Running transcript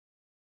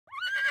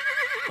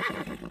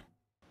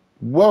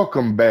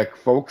Welcome back,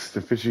 folks,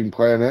 to Fishing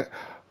Planet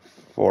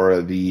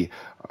for the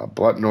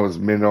Bluntnose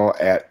Minnow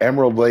at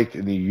Emerald Lake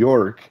in New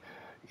York.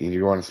 And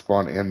you're going to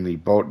spawn in the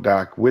boat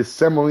dock with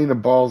semolina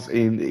balls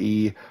in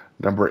the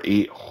number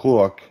 8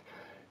 hook.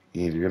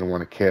 And you're going to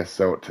want to cast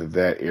out to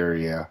that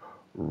area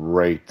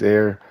right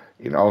there.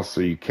 And also,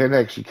 you can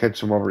actually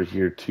catch them over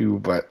here too,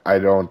 but I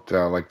don't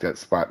like that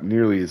spot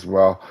nearly as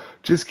well.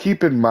 Just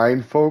keep in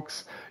mind,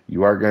 folks,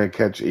 you are going to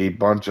catch a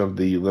bunch of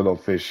the little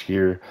fish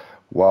here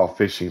while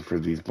fishing for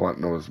these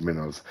blunt-nosed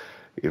minnows.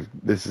 If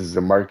this is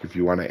the mark, if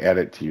you want to add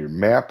it to your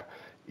map,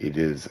 it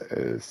is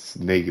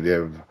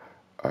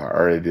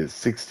or it is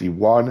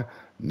 61,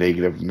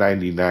 negative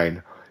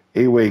 99.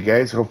 Anyway,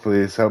 guys, hopefully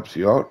this helps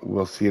you out.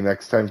 We'll see you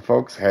next time,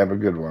 folks. Have a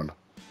good one.